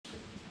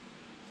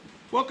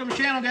Welcome to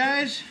the channel,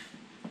 guys.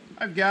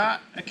 I've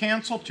got a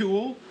cancel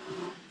tool,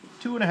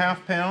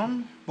 2.5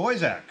 pound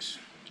boys axe.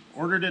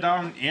 Ordered it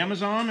on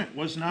Amazon. It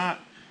was not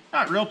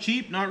real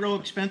cheap, not real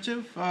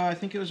expensive. I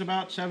think it was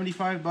about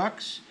 75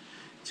 bucks.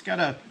 It's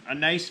got a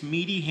nice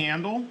meaty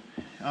handle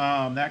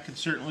that could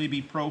certainly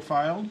be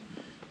profiled.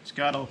 It's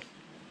got a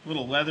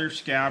little leather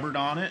scabbard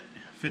on it.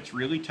 Fits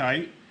really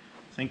tight.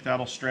 I think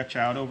that'll stretch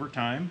out over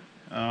time.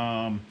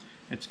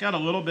 It's got a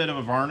little bit of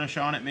a varnish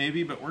on it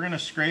maybe, but we're going to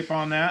scrape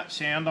on that,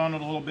 sand on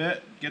it a little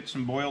bit, get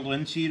some boiled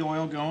linseed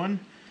oil going,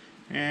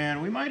 and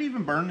we might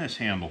even burn this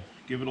handle.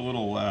 Give it a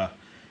little,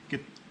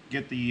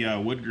 get the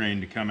wood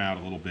grain to come out a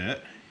little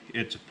bit.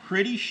 It's a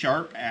pretty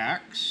sharp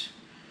axe.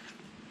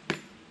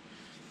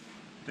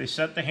 They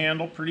set the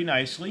handle pretty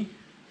nicely.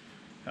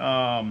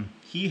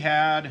 He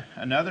had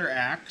another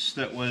axe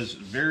that was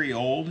very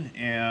old,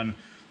 and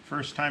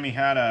first time he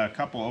had a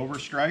couple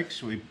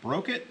overstrikes, we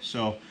broke it,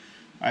 so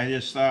I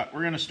just thought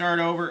we're going to start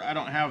over. I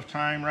don't have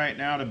time right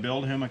now to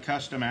build him a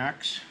custom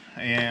axe,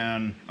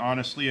 and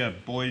honestly, a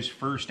boy's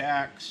first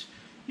axe,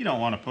 you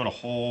don't want to put a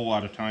whole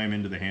lot of time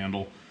into the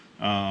handle.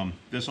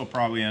 This will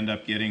probably end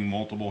up getting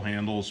multiple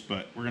handles,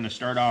 but we're going to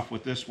start off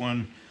with this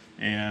one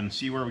and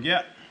see where we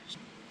get.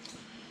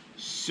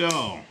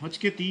 So let's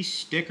get these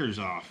stickers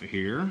off of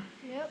here.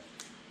 Yep.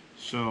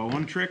 So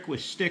one trick with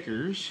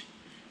stickers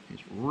is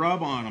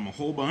rub on them a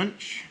whole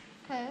bunch.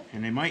 Okay.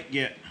 And they might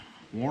get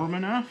warm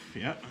enough.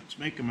 Yep, it's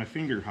making my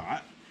finger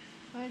hot.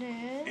 It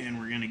is. And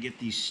we're gonna get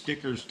these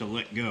stickers to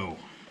let go.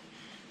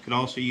 Could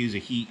also use a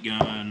heat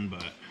gun,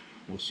 but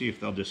we'll see if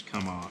they'll just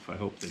come off. I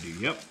hope they do.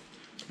 Yep,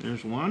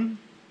 there's one.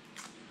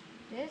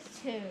 There's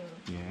two.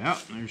 Yeah,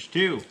 there's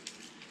two.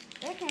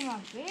 They came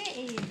off very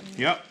easy.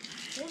 Yep.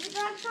 There's a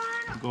garbage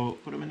can. Go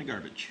put them in the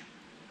garbage.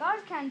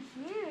 Garbage can's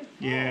really full.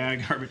 Yeah,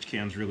 garbage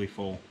can's really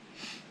full.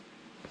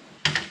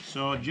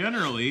 So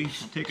generally,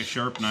 I'll take a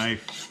sharp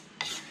knife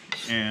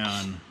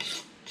and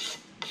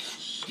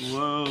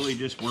slowly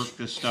just work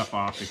this stuff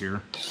off of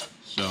here.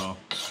 So,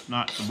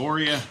 not to bore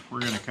you,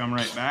 we're going to come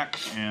right back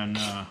and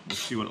we'll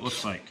see what it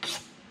looks like.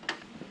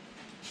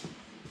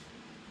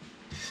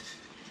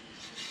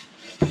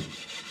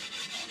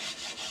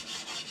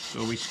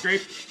 So we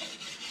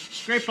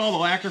scraped all the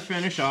lacquer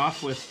finish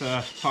off with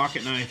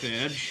pocket knife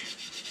edge,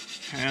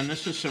 and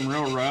this is some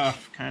real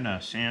rough kind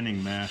of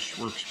sanding mesh.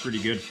 Works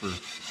pretty good for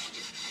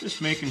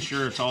just making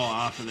sure it's all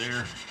off of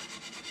there.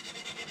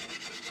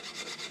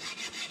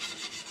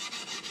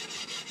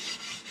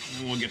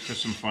 And we'll get to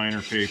some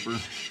finer paper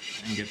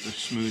and get this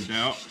smoothed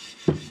out.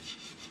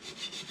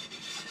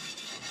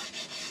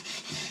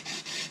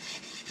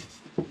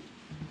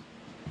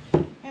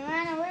 It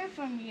ran away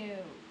from you.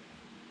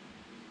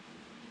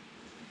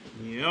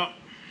 Yep.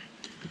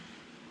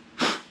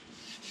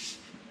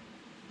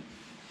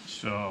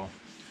 So,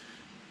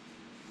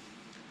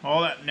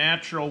 all that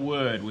natural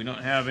wood. We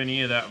don't have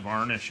any of that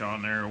varnish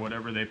on there or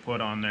whatever they put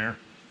on there.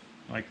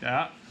 Like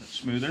that. That's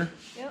smoother.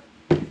 Yep.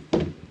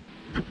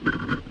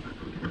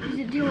 Is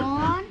it two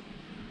on?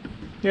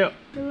 Yep.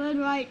 The wood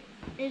right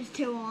is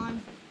two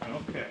on.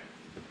 Okay.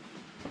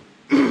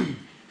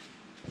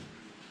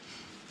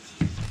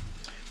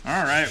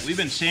 Alright, we've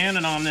been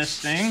sanding on this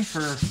thing for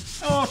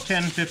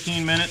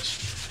 10-15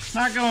 minutes.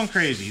 Not going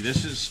crazy.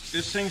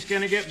 This thing's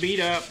gonna get beat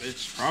up.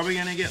 It's probably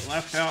gonna get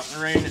left out in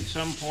the rain at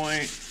some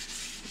point,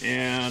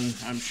 and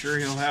I'm sure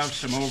he'll have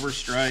some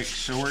overstrikes.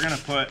 So we're gonna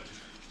put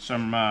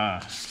some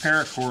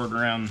paracord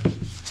around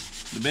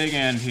the big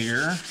end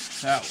here.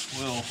 That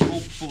will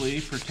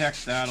hopefully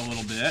protect that a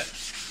little bit.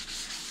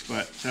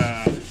 But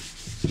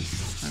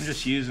I'm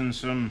just using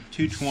some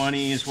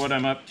 220 is what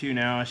I'm up to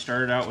now. I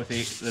started out with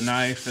the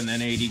knife and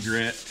then 80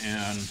 grit,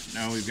 and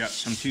now we've got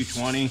some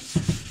 220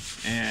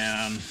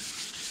 and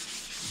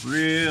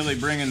really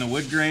bringing the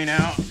wood grain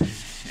out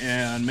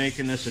and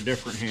making this a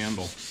different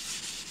handle.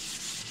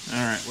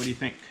 All right, what do you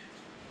think?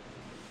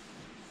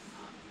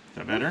 Is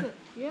that better?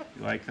 Yep.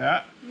 You like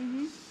that?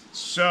 Mm-hmm.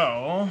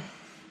 So,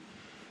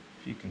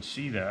 if you can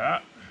see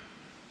that,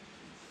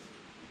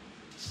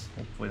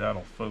 hopefully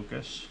that'll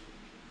focus.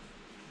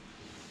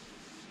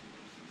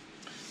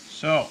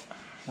 So,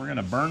 we're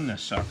gonna burn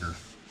this sucker.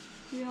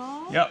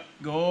 Yeah? Yep,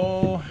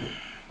 go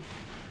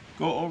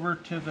over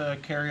to the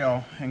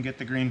carryall and get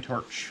the green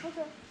torch.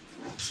 Okay.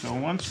 So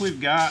once we've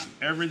got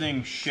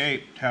everything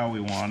shaped how we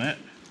want it,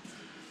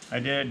 I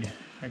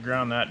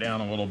ground that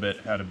down a little bit,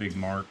 had a big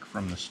mark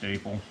from the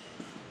staple.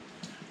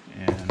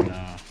 And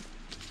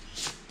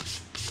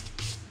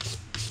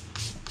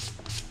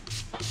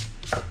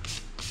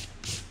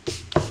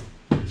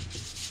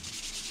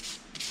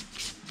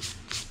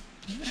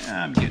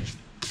yeah, I'm getting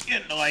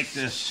to like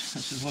this.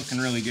 This is looking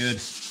really good.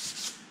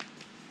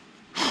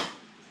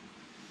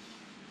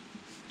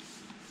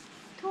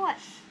 Torch.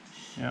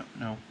 Yep,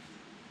 no.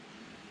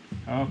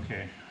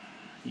 Okay.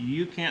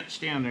 You can't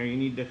stand there. You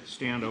need to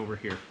stand over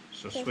here.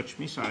 So switch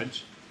me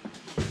sides.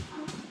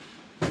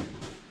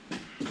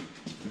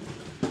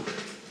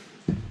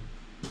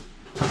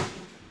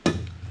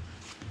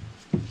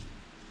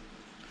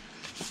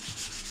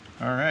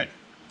 All right.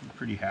 I'm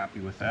pretty happy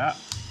with that.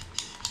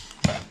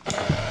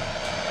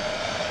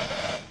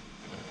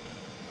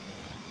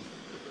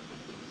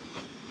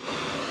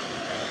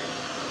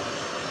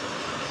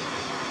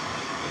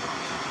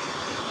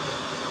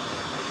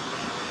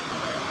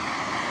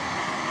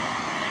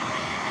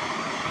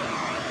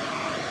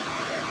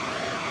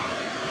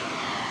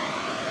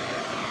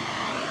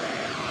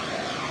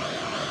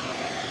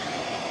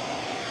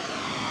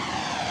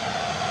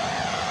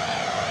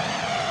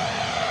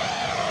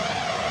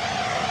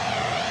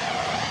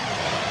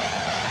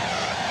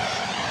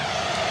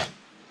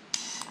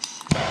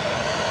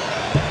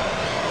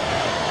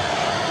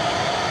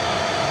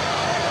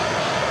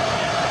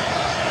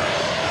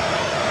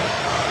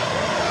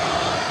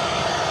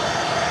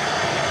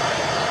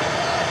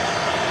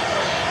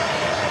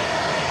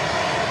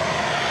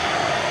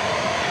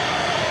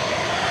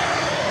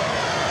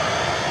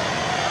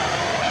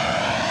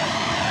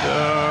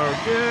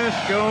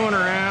 going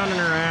around and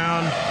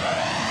around.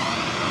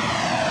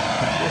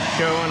 Just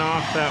showing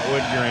off that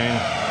wood grain.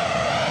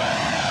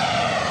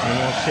 And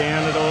we'll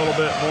sand it a little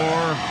bit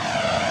more.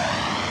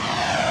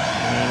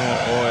 And then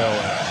we'll oil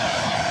it.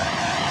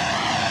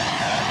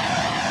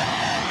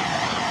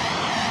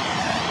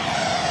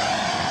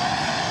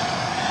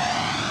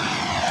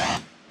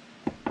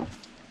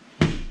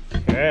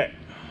 Okay.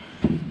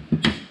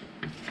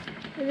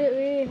 Is it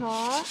really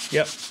hot?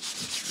 Yep,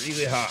 it's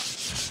really hot.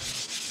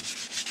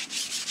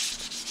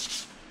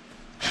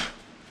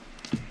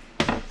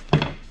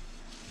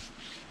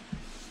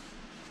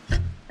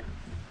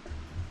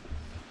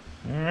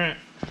 Alright,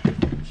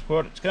 that's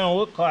what it's going to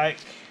look like.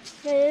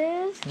 It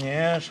is?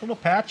 Yeah, there's a little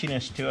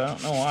patchiness to it. I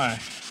don't know why.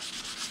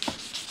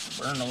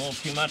 Burned a little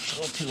too much, a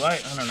little too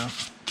light. I don't know.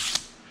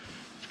 It's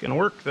going to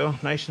work though,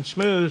 nice and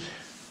smooth.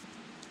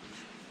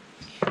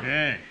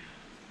 Okay,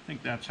 I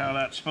think that's how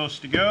that's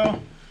supposed to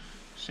go.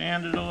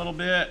 Sand it a little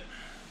bit.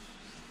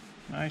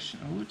 Nice.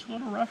 Oh, it's a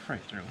little rough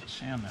right there. Let's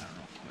sand that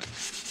real quick.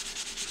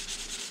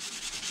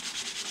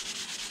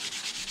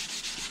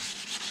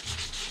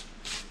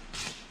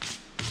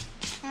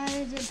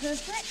 Is it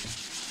perfect?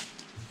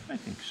 I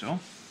think so. What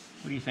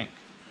do you think?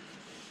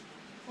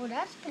 Oh,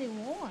 that's pretty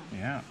warm.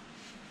 Yeah.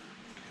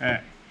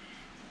 Okay.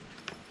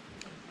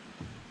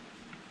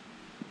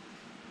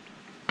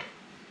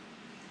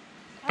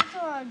 That's a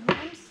lot of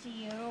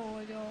gunsteer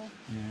oil.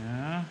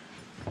 Yeah.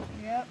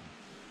 Yep.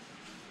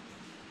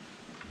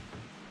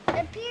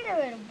 It peed a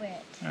little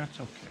bit. That's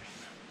okay.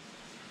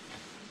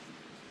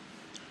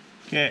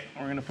 Okay,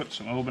 we're going to put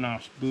some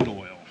Obanoff's boot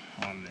oil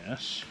on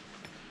this.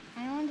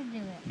 I want to do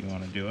it. You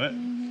want to do it?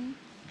 Mm-hmm.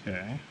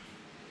 Okay.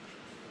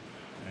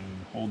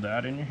 And hold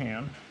that in your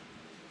hand.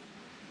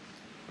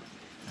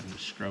 And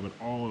just scrub it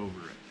all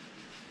over it.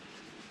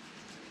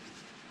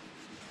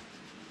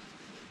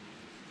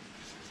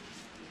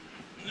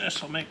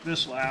 This will make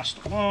this last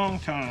a long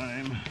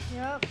time.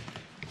 Yep.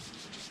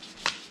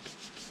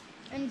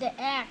 And the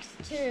axe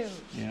too.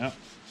 Yep.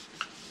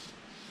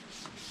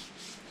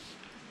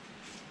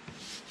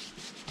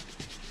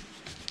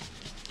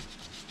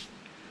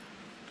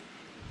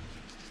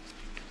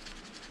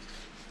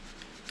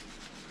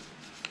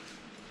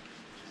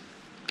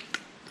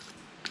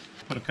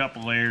 Put a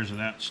couple layers of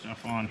that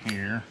stuff on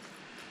here,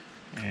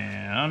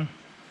 and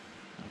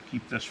I'll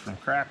keep this from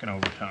cracking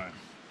over time.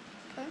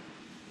 Okay.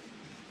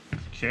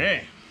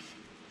 Okay,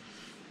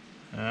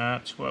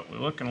 that's what we're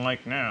looking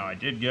like now. I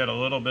did get a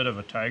little bit of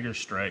a tiger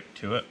stripe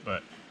to it,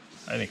 but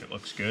I think it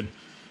looks good.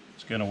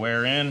 It's going to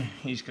wear in.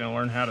 He's going to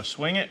learn how to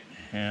swing it,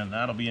 and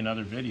that'll be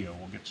another video.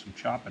 We'll get some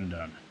chopping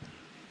done.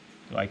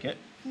 You like it?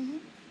 Mm-hmm.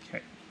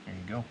 Okay, there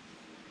you go.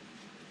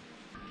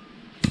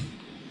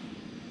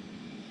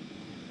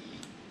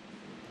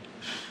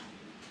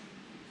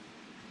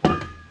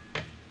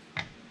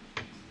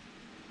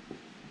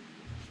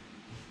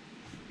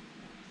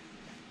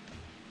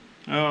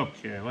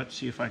 Okay, let's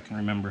see if I can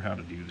remember how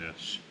to do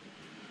this.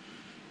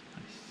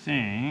 I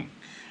think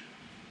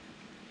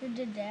You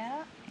did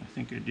that?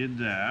 I did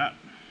that.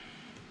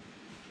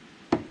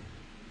 The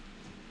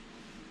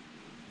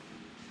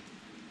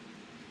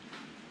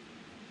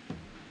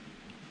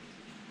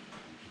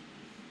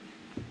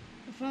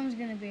phone's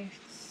gonna be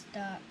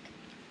stuck.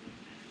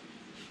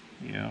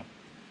 Yeah.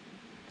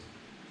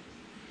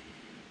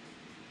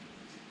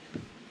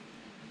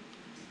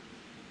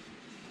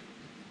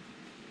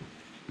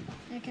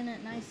 Making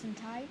it nice and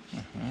tight.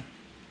 Uh-huh.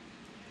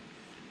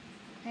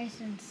 Nice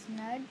and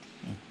snug.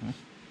 Uh-huh.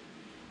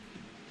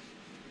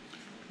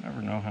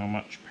 Never know how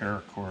much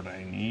paracord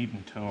I need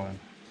until I'm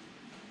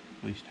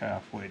at least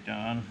halfway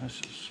done. This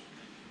is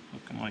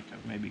looking like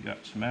I've maybe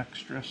got some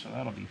extra, so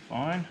that'll be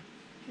fine.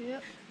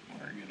 Yep.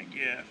 We're gonna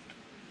get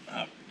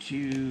up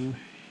to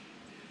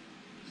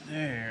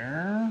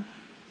there.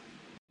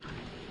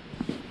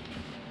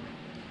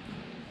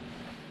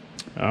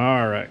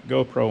 Alright,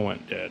 GoPro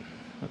went dead.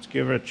 Let's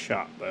give it a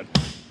shot, bud.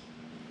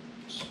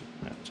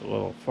 That's a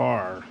little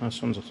far.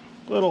 This one's a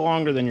little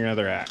longer than your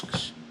other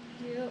axe.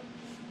 Yep.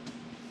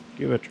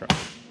 Give it a try.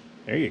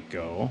 There you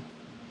go.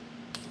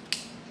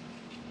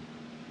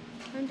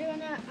 I'm doing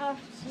that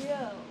off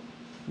slow.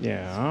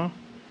 Yeah.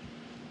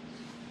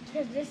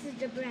 Because this is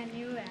the brand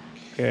new axe.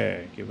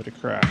 Okay, give it a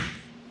crack.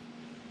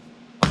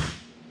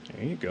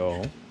 There you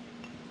go.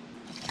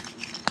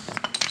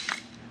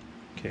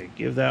 Okay,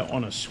 give that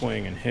one a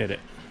swing and hit it.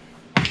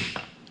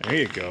 There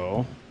you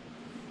go.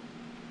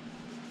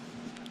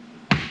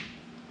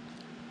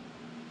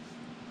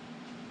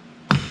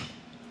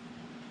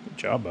 Good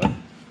job, bud.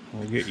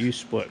 We'll get you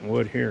splitting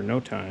wood here in no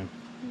time.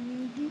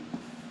 Mm-hmm.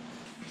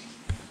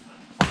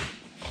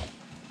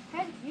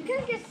 You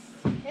can just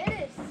hit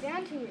it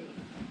century.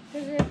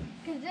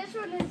 Because this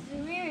one is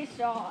really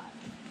soft.